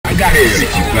got to pick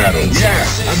your battle. Yeah,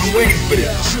 I've been waiting for this.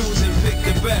 Choose and pick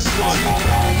the best one.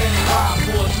 5,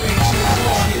 4, 3, 2,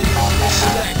 1.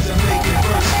 Select and make it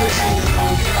first pick.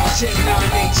 10, 9,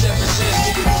 8, 7,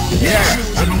 6. Yeah,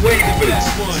 I've been waiting for this.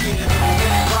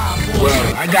 Well,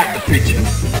 I got the picture.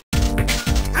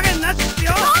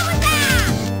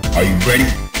 Are you ready?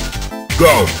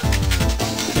 Go!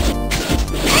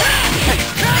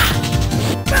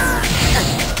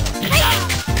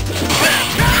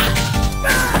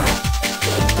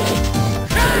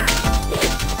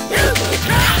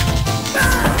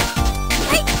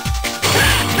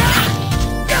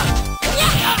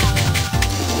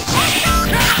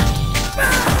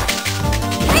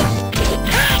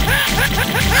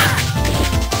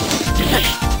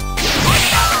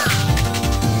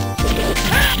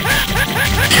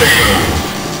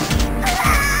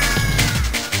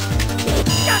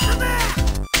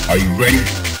 Are you ready?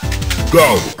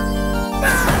 Go!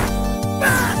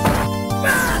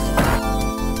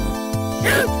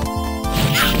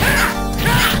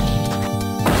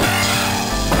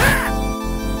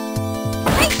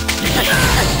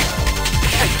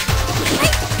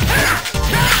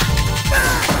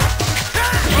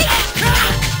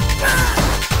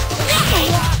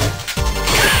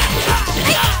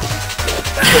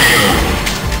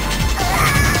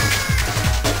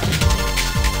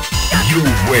 You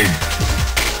win.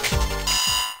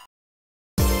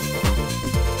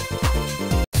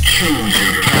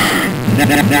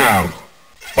 Now,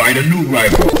 find a new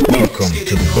rival. Welcome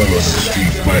to the world of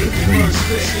SFIII4N.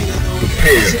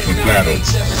 Prepare for battle.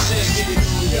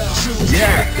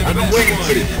 Yeah, I've been waiting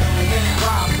for this.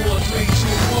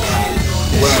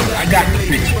 Well, I got the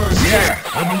picture. Yeah,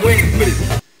 I've been waiting for this.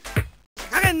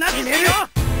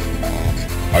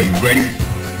 Are you ready?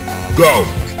 Go!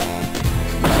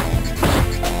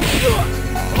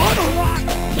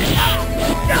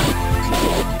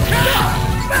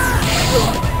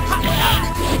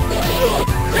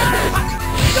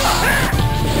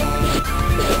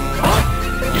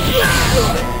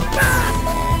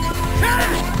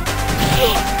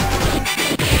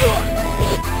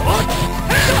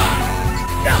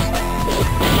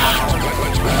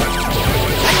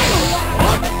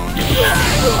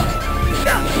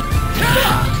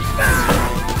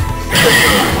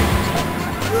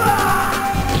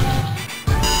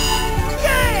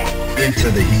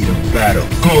 Into the heat of battle.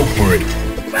 Go for it!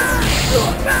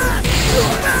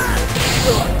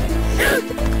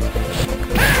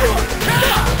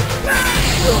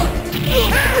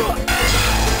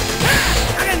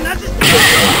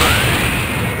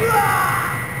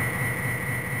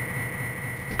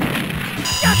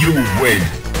 You win!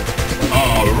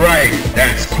 Alright,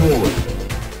 that's cool!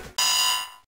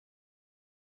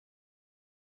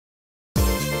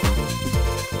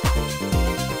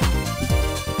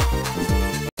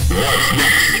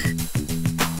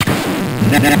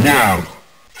 Now,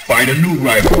 find a new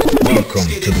rival. Welcome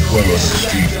to the world of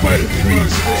SFIII4N.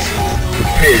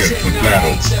 Prepare for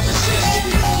battle.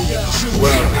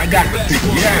 Well, I got the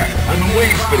picture. Yeah, I've been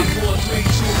waiting for this.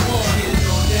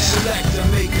 Select and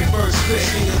make it first pick.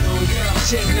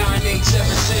 10, 9, 8, 7,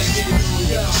 6.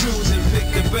 Choose and pick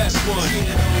the best one.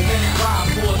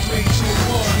 5, 4, 3, 2,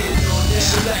 1.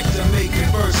 Select and make it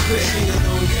first pick.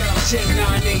 10,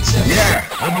 9, 8, 7. Yeah,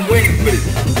 I've been waiting for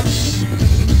this.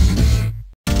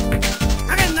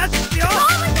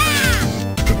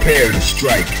 Prepare to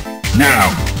strike. Now.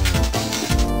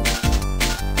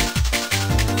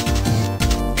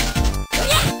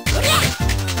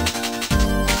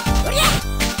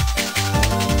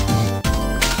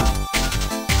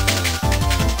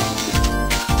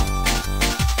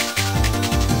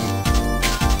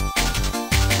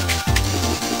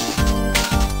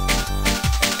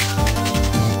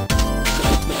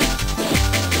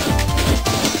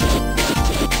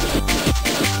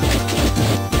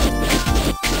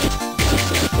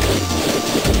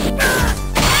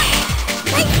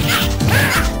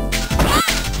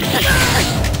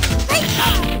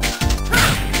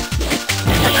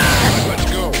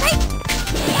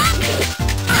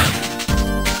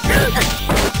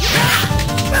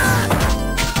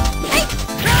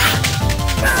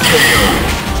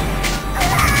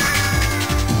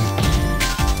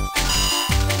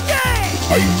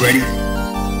 Are you ready?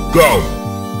 Go!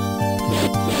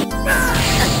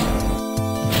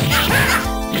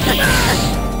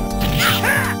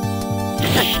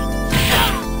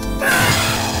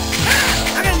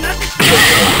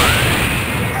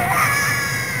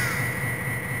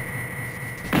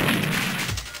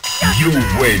 You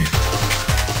win!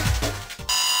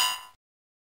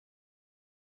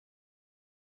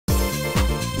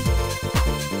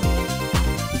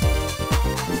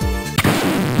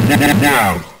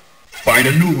 Now, find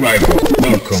a new rival.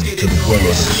 Welcome to the world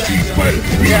of Street Fighter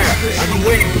 3. Yeah, I've been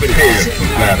waiting for Prepare for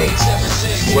battle.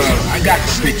 Well, I got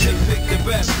the picture.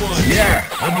 Yeah,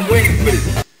 I've been waiting for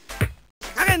this.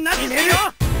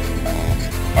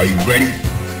 Are you ready?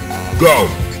 Go!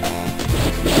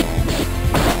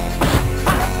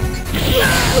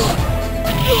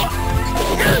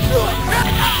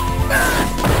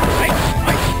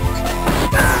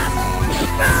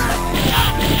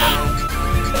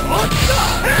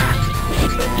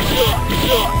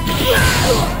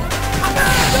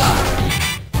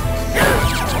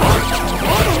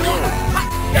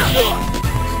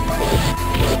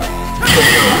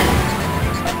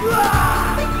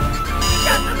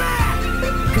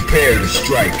 Prepare to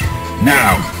strike,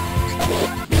 now!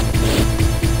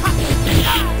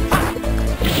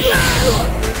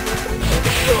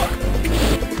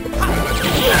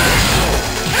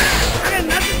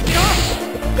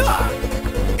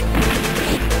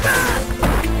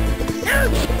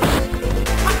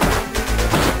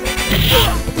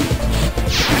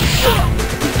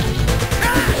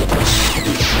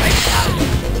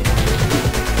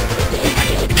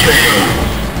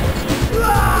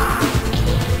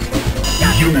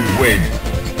 You win!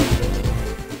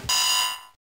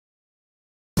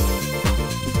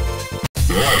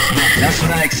 That's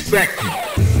what I expected.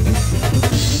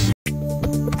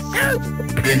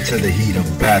 Into the heat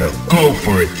of battle. Go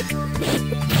for it!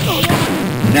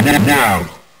 Now,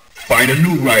 find a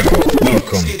new rival.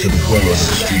 Welcome to the world of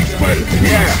Street Fighter 3.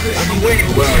 Yeah, I've been waiting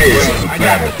for I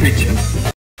got the the picture.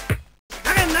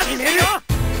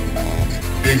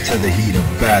 Into the heat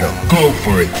of battle. Go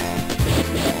for it!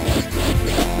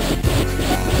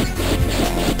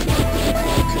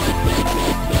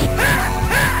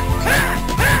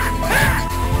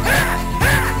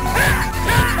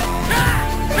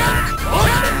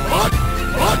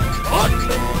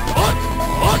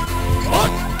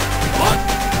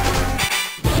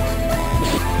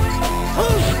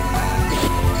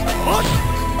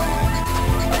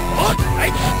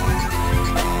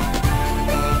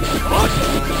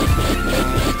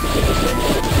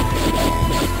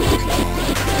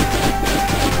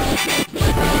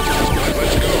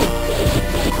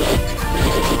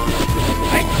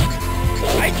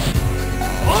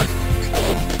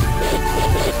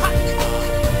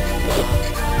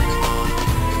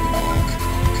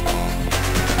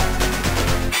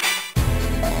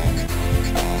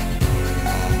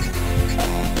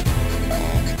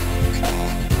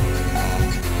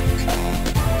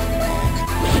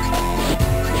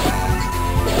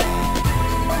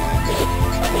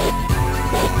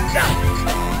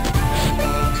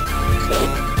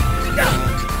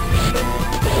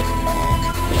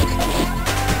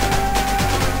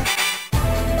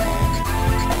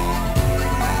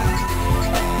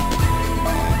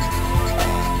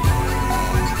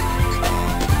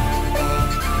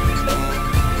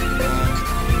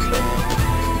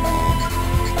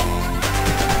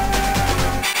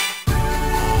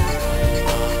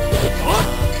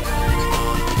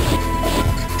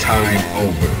 Time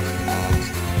over.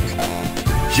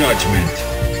 Judgment.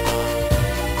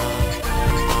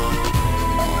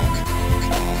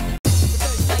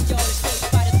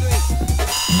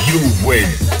 You win.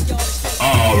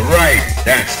 Alright,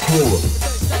 that's cool.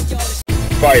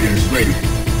 Fighters ready.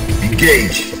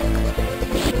 Engage.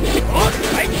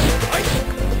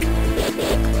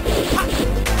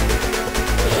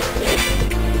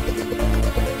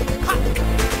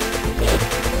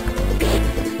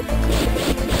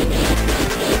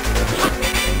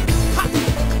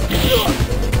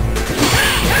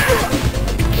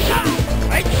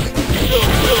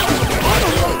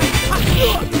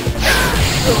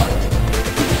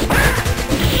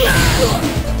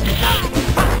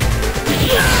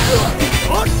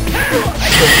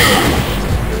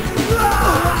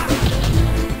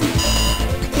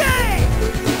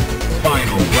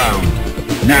 Final round.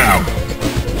 Now.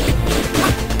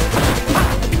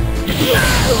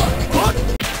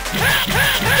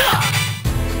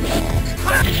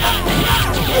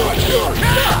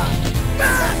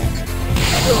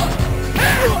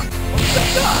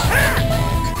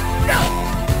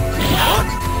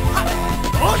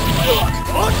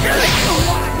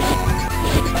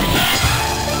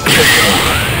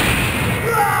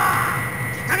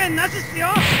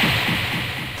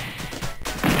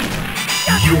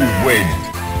 You win.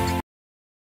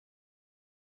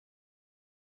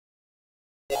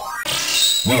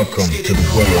 Welcome to the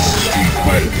world of Street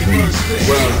Fighter 3.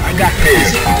 Well, I got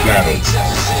Prepare for battle.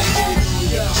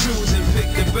 Choose and pick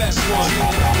the best one.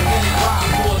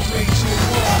 5, 4, 3, 2,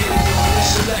 1.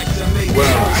 Select and make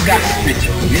Well, I got the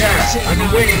picture. Yeah, I've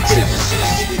been waiting for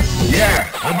this.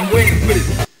 been waiting for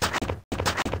this.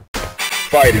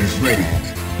 Fighters ready.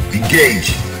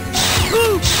 Engage.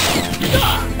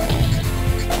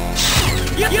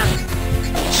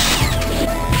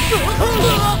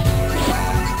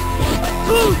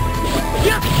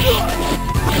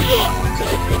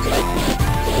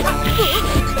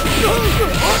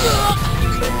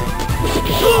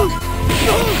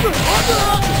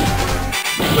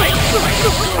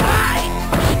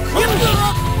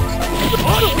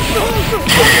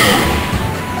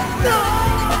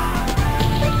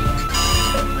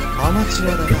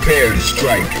 Prepare to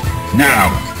strike. Now.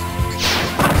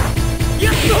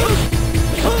 Let's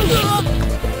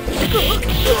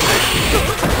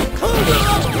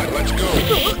go.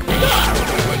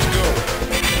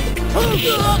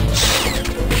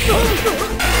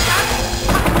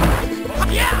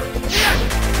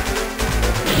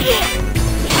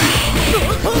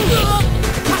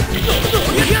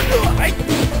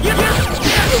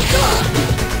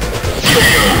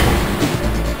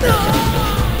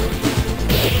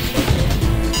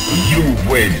 You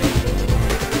win.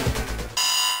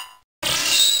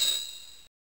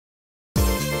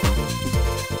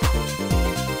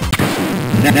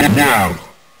 Now,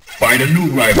 find a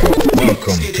new rival.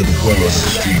 Welcome to the world of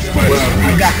Street Fighter 3. I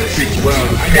got the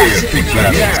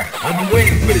picture. Yeah, I've been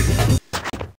waiting for this.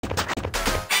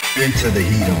 Into the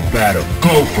heat of battle.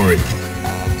 Go for it.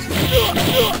 Let's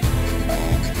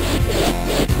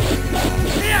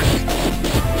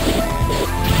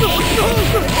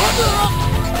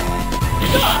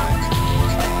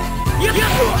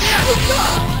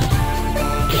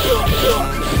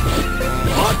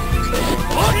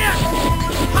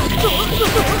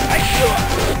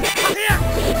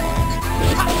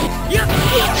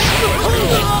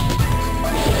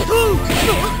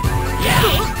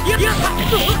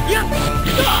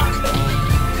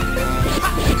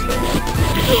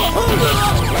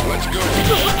go.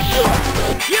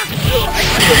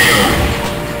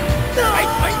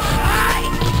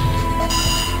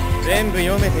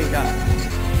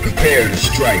 Prepare to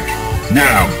strike.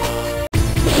 Now.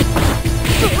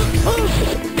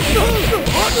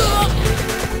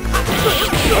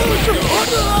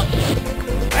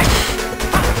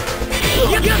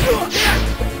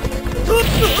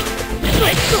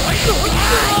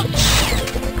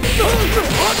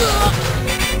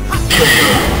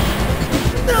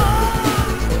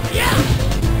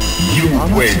 You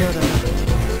win.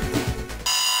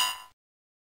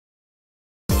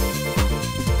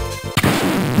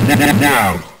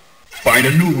 Now, find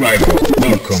a new rival.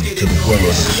 Welcome to the world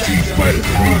of Street Fighter 3.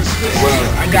 Well,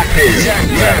 I got this.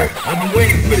 Yeah, I've been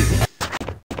waiting for this.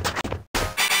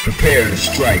 Prepare to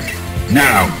strike.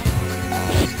 Now.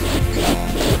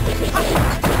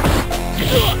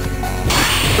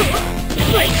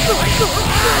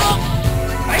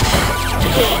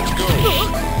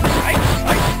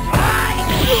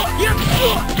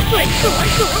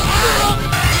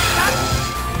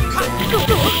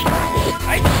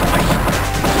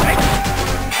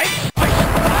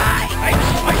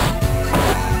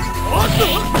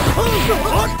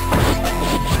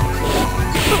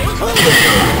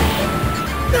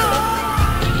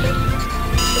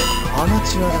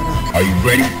 Are you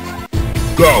ready?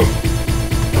 Go!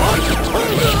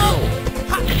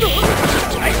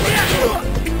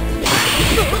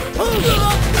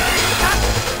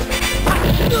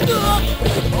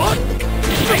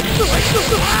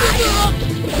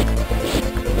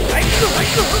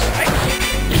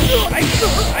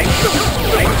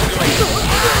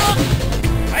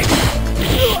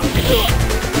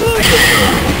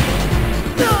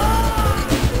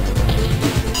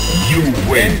 You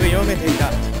win.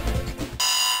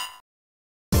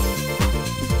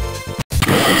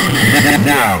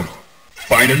 Now,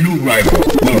 find a new rival.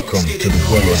 Welcome to the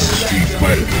world of Street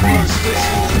Fighter 3.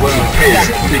 Well, prepare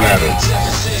for battle.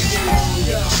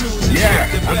 Yeah,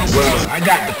 I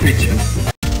got the picture.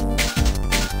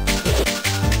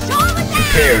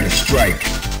 Prepare to strike.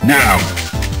 Now.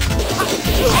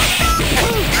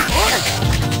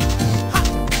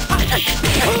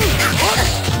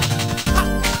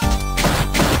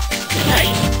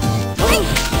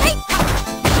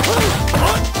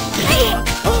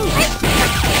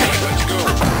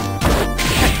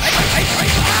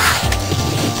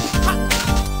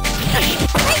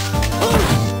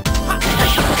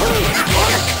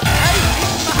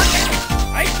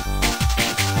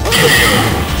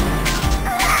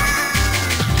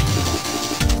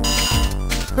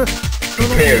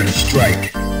 Prepare to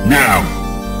strike. Now.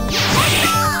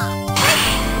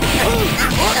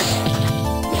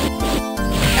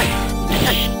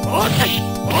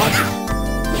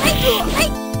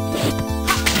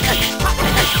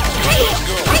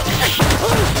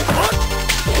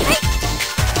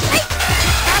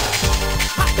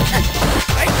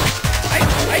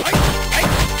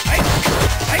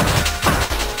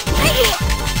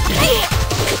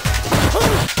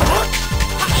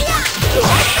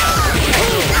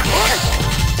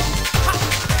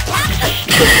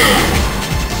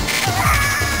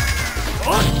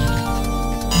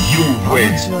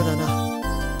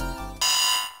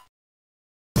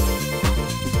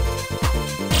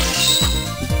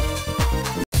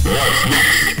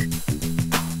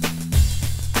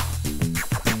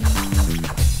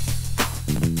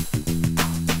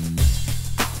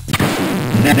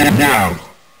 Now,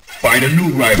 find a new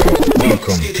rival.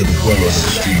 Welcome to the world of the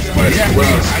Street Fighter. Yeah,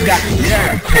 well, I got you.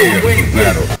 Yeah, Prepare wait for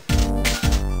battle.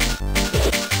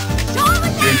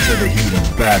 Into the heat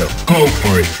of battle. Go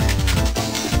for it.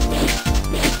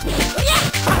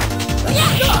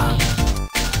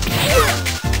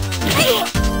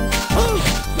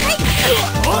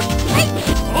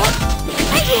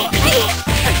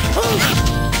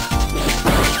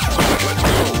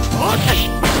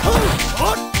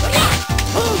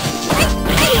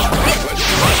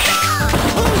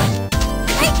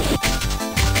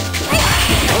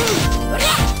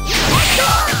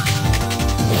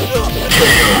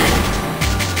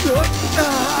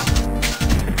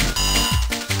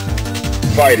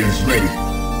 Fighters ready.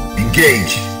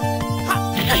 Engage.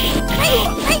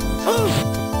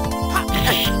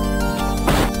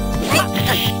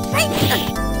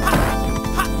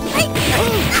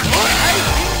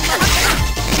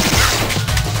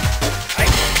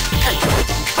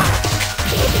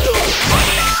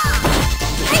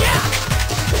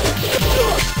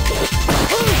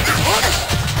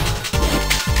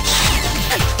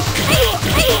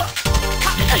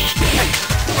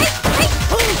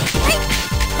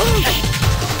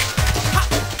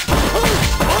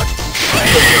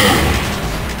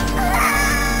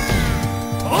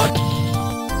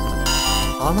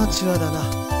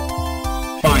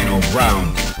 Final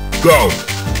round. Go!